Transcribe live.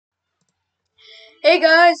Hey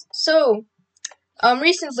guys,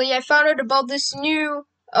 recently I found out about this new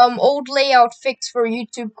old layout fix for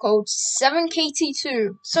YouTube called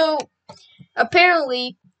 7ktTube. So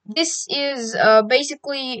apparently this is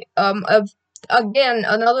basically again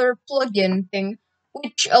another plugin thing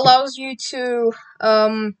which allows you to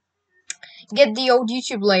get the old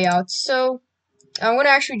YouTube layout. So I'm gonna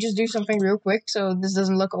actually just do something real quick so this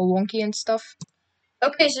doesn't look all wonky and stuff.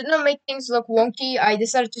 Okay, so to not make things look wonky, I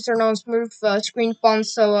decided to turn on smooth screen font,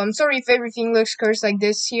 so I'm sorry if everything looks cursed like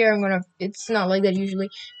this here. It's not like that usually.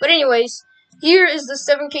 But anyways, here is the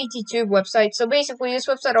 7ktTube website. So basically, this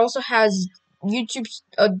website also has YouTube's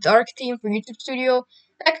dark theme for YouTube Studio.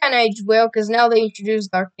 That kind of aged well, because now they introduced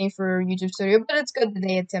dark theme for YouTube Studio, but it's good that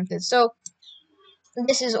they attempted. So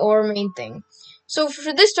this is our main thing. So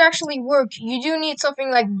for this to actually work, you do need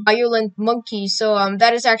something like Violent Monkey. So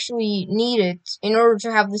that is actually needed in order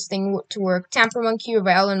to have this thing to work. Tamper Monkey or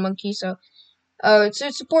Violent Monkey. So it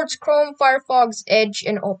supports Chrome, Firefox, Edge,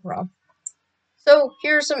 and Opera. So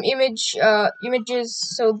here are some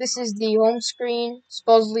images. So this is the home screen,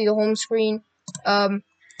 supposedly the home screen.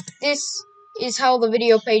 This is how the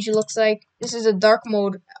video page looks like. This is a dark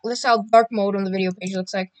mode. This is how dark mode on the video page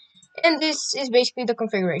looks like. And this is basically the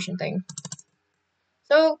configuration thing.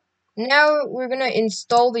 So now we're gonna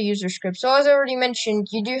install the user script. So as I already mentioned,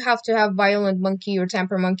 you do have to have Violent Monkey or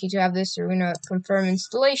Tamper Monkey to have this. So we're gonna confirm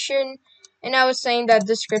installation. And now it's saying that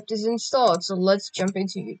the script is installed. So let's jump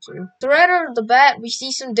into YouTube. So right out of the bat, we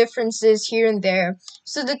see some differences here and there.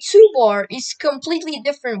 So the toolbar is completely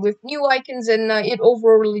different with new icons and it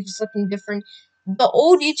overall just looking different. The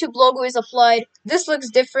old YouTube logo is applied. This looks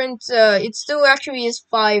different. It still actually is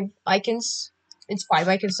 5 icons. It's 5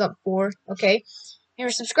 icons, not 4. Okay. Your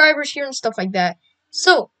subscribers here and stuff like that.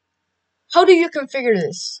 So, how do you configure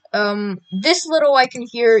this? This little icon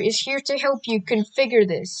here is here to help you configure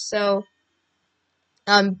this. So,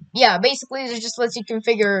 yeah, basically it just lets you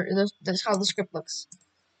configure this how the script looks.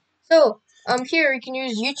 So, here you can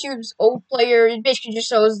use YouTube's old player. It basically just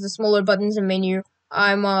shows the smaller buttons and menu.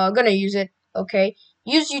 I'm gonna use it. Okay,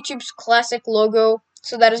 use YouTube's classic logo.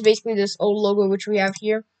 So that is basically this old logo which we have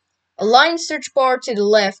here. Align search bar to the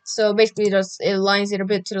left, so basically it aligns it a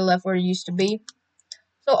bit to the left where it used to be.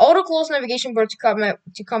 So auto close navigation bar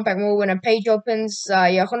to compact mode when a page opens.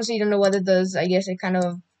 Yeah, honestly, don't know what it does. I guess it kind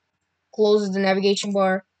of closes the navigation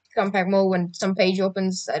bar compact mode when some page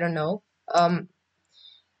opens. I don't know.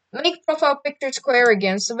 Make profile picture square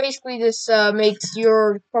again. So basically, this makes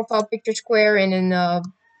your profile picture square, and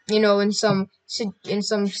in some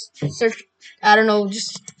search, I don't know,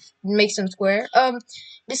 just makes them square.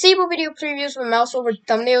 Disable video previews when mouse over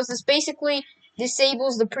thumbnails. This basically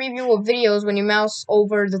disables the preview of videos when you mouse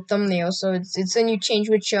over the thumbnail. So it's a new change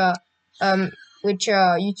which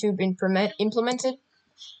YouTube implemented.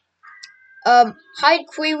 Hide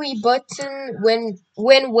query button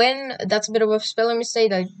when that's a bit of a spelling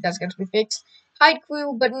mistake that's got to be fixed. Hide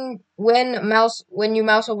query button when you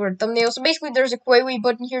mouse over a thumbnail. So basically, there's a query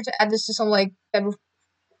button here to add this to some like type of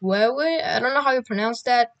query. I don't know how you pronounce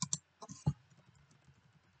that.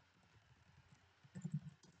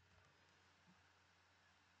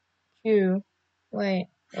 Q. Wait.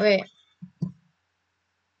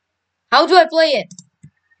 How do I play it?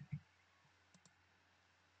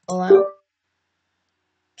 Allow.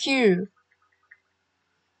 Q.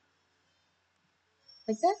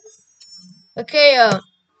 Like that? Okay.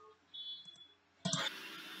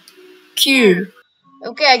 Q.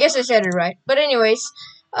 Okay, I guess I said it right. But anyways,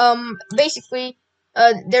 basically,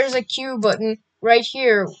 there's a Q button right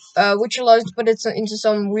here, which allows you to put it into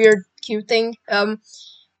some weird Q thing.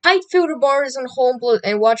 Hide filter bars on home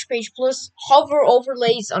and watch page plus hover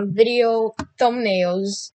overlays on video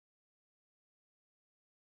thumbnails.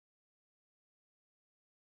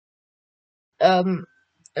 I'm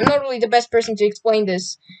not really the best person to explain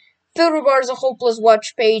this. Filter bars a hopeless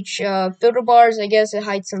watch page. Filter bars, I guess it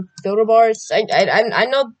hides some filter bars.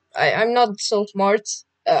 I'm not so smart.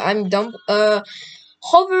 I'm dumb.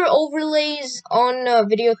 Hover overlays on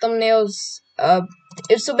video thumbnails.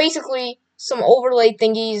 So basically some overlay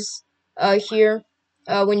thingies here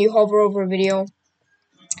when you hover over a video.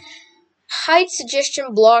 Hide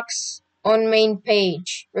suggestion blocks on main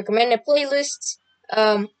page. Recommended playlists.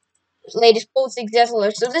 Latest posts,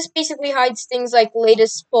 etc. So this basically hides things like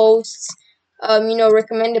latest posts,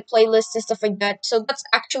 recommended playlists and stuff like that. So that's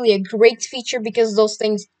actually a great feature because those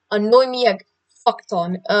things annoy me a fuck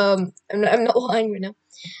ton. I'm not lying right now.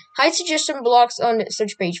 Hide suggestion blocks on the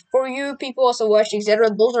search page. For you, people also watch, etc.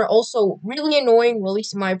 Those are also really annoying, well, at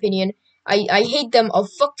least in my opinion. I hate them a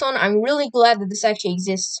fuck ton. I'm really glad that this actually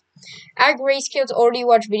exists. Add Grayscale to already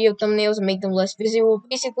watch video thumbnails and make them less visible.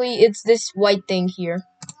 Basically, it's this white thing here.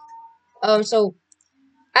 So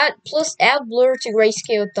add blur to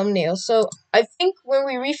Grayscale thumbnails. So I think when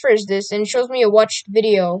we refresh this and it shows me a watched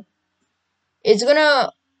video, it's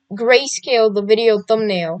gonna grayscale the video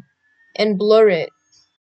thumbnail and blur it.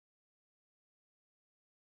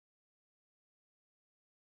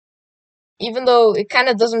 Even though it kind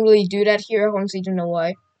of doesn't really do that here, I honestly don't know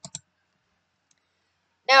why.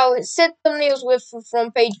 Now, set thumbnails width for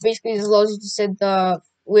front page basically just allows you to set the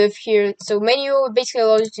width here. So menu basically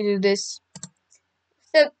allows you to do this.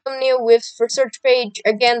 Set thumbnail width for search page,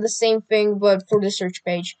 again the same thing but for the search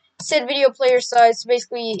page. Set video player size,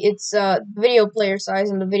 basically it's video player size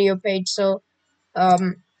on the video page. So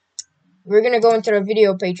we're gonna go into the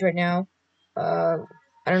video page right now. I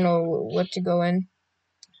don't know what to go in.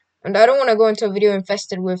 And I don't want to go into a video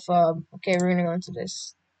infested with, okay, we're gonna go into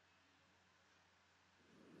this.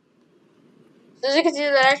 So as you can see,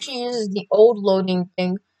 that actually uses the old loading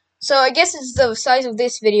thing. So I guess it's the size of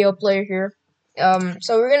this video player here.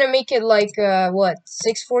 So we're gonna make it like, what,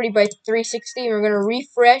 640 by 360, and we're gonna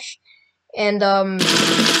refresh, and,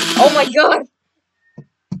 oh my god!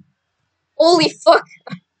 Holy fuck!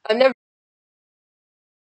 I've never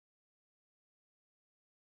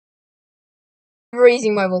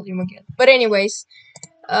raising my volume again. But anyways,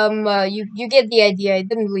 you get the idea. It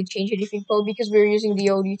didn't really change anything, probably because we were using the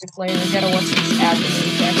old YouTube player. I gotta watch this ad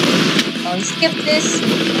really skip this.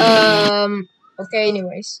 Okay.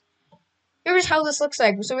 Anyways, here's how this looks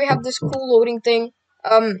like. So we have this cool loading thing.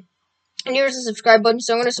 And here's the subscribe button.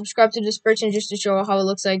 So I'm gonna subscribe to this person just to show how it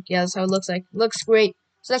looks like. Yeah, that's how it looks like. It looks great.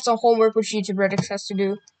 So that's some homework which YouTube Redux has to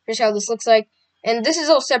do. Here's how this looks like. And this is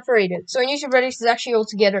all separated. So in YouTube Redux is actually all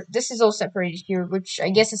together. This is all separated here, which I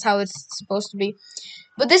guess is how it's supposed to be.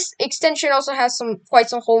 But this extension also has quite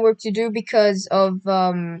some homework to do because of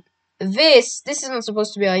this. This isn't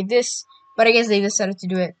supposed to be like this, but I guess they decided to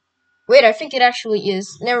do it. Wait, I think it actually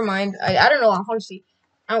is. Never mind. I don't know.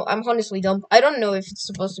 I'm honestly dumb. I don't know if it's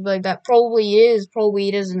supposed to be like that. Probably it is. Probably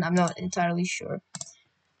it isn't. I'm not entirely sure.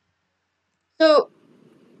 So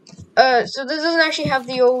this doesn't actually have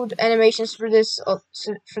the old animations for this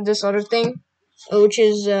other thing, which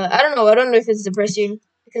is I don't know. I don't know if it's depressing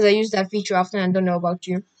because I use that feature often. I don't know about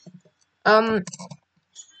you. So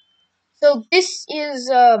this is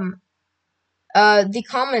the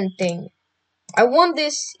comment thing. I want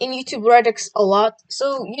this in YouTube Redux a lot.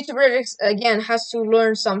 So YouTube Redux again has to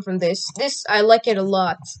learn some from this. This I like it a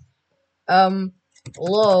lot.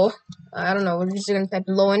 Low. I don't know. We're just gonna type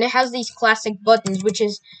low, and it has these classic buttons, which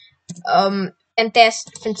is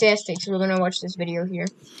fantastic. So we're gonna watch this video here.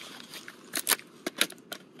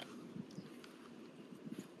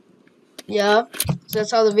 Yeah. So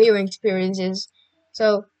that's how the viewing experience is.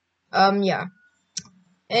 So yeah.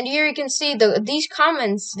 And here you can see these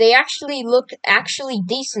comments, they actually look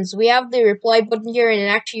decent. So we have the reply button here and it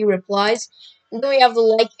actually replies. And then we have the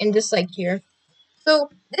like and dislike here. So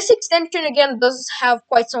this extension again does have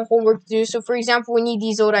quite some homework to do. So for example, we need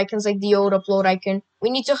these old icons like the old upload icon. We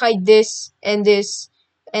need to hide this and this.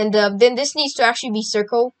 And then this needs to actually be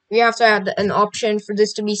circle. We have to add an option for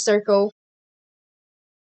this to be circle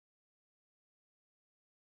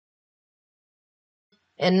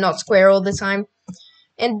and not square all the time.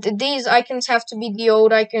 And these icons have to be the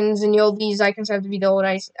old icons, and these icons have to be the old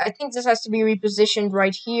icons. I think this has to be repositioned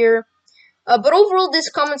right here. But overall, this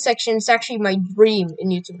comment section is actually my dream in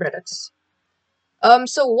YouTube Redux.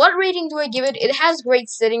 So what rating do I give it? It has great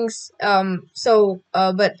settings.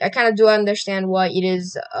 But I kind of do understand why it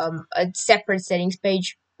is a separate settings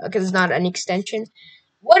page because it's not an extension.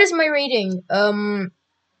 What is my rating? So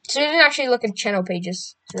we didn't actually look at channel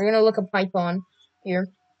pages. So we're gonna look at Python here.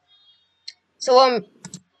 So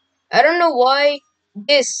I don't know why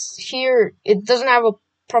this here, it doesn't have a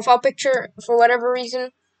profile picture for whatever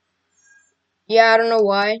reason. Yeah, I don't know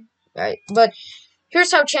why. Right, but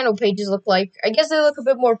here's how channel pages look like. I guess they look a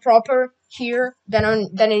bit more proper here than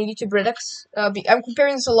in YouTube Redux. I'm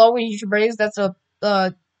comparing this a lot with YouTube Redux. That's a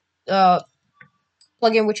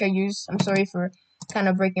plugin which I use. I'm sorry for kind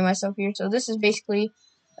of breaking myself here. So this is basically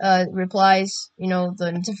replies,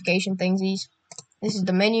 the notification thingies. This is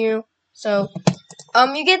the menu. So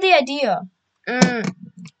you get the idea.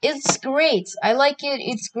 It's great. I like it.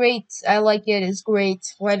 It's great. I like it. It's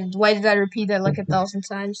great. Why did I repeat that like 1,000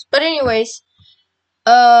 times? But anyways,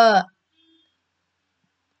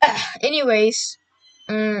 anyways,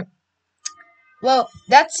 well,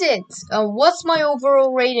 that's it. What's my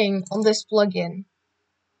overall rating on this plugin?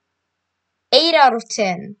 8 out of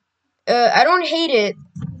 10. I don't hate it.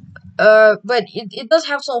 but it does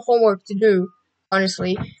have some homework to do,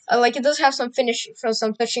 honestly. Like, it does have some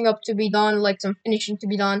some touching up to be done, like some finishing to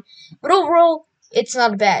be done. But overall, it's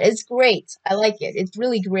not bad. It's great. I like it. It's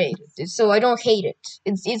really great. So I don't hate it.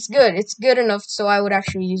 It's good. It's good enough so I would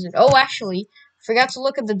actually use it. Oh, actually, forgot to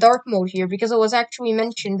look at the dark mode here because it was actually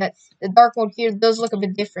mentioned that the dark mode here does look a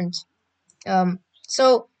bit different.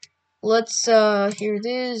 So let's here it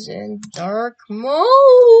is in dark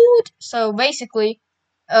mode. So basically,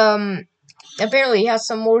 apparently it has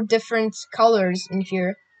some more different colors in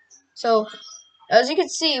here. So as you can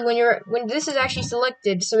see, when this is actually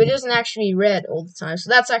selected, so it isn't actually red all the time. So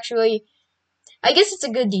that's actually, I guess it's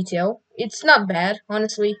a good detail. It's not bad,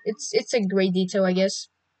 honestly. It's a great detail, I guess.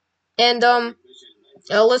 And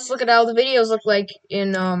let's look at how the videos look like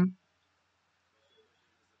in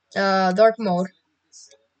dark mode.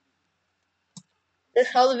 This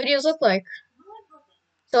is how the videos look like.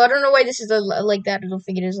 So I don't know why this is like that. I don't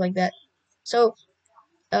think it is like that. So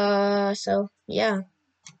so yeah.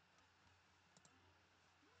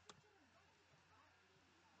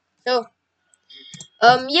 So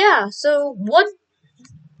yeah. So what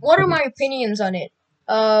are my opinions on it?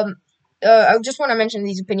 I just want to mention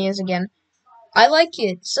these opinions again. I like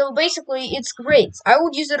it. So basically, it's great. I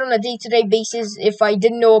would use it on a day-to-day basis if I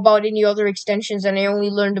didn't know about any other extensions and I only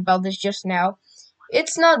learned about this just now.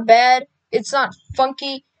 It's not bad. It's not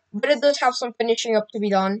funky, but it does have some finishing up to be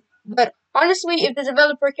done. But honestly, if the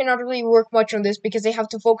developer cannot really work much on this because they have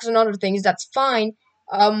to focus on other things, that's fine.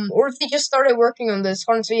 Or if they just started working on this,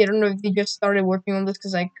 honestly, I don't know if they just started working on this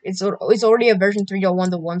because like it's already a version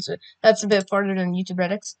 3.1.1, so that's a bit farther than YouTube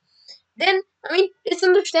Redux. Then I mean, it's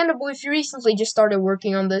understandable if you recently just started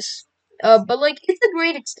working on this. But like, it's a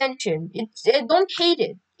great extension. Don't hate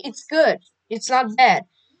it. It's good. It's not bad.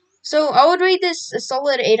 So I would rate this a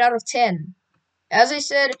solid 8 out of 10. As I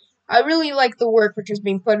said, I really like the work which has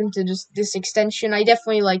been put into this extension. I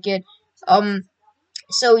definitely like it.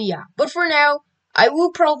 So yeah. But for now, I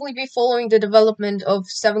will probably be following the development of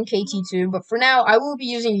 7ktTube. But for now, I will be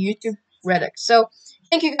using YouTube Redux. So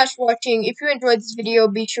thank you guys for watching. If you enjoyed this video,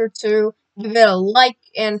 be sure to give it a like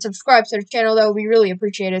and subscribe to the channel. That would be really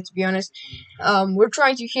appreciated, to be honest. We're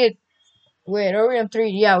trying to hit. Wait, are we on 3?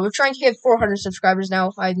 Yeah, we're trying to get 400 subscribers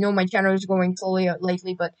now. I know my channel is going slowly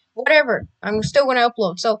lately, but whatever. I'm still gonna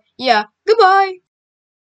upload. So, yeah, goodbye!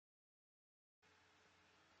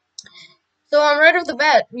 So, right off the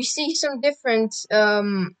bat, we see some different,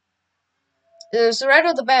 so right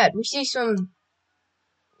off the bat, we see some,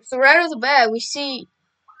 so right off the bat, we see,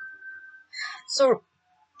 so,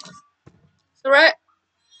 so right,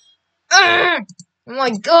 oh my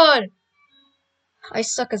god! I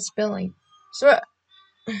suck at spelling. So,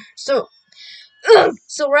 so,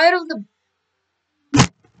 so right off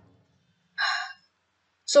the,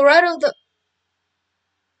 so right off the,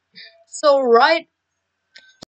 so right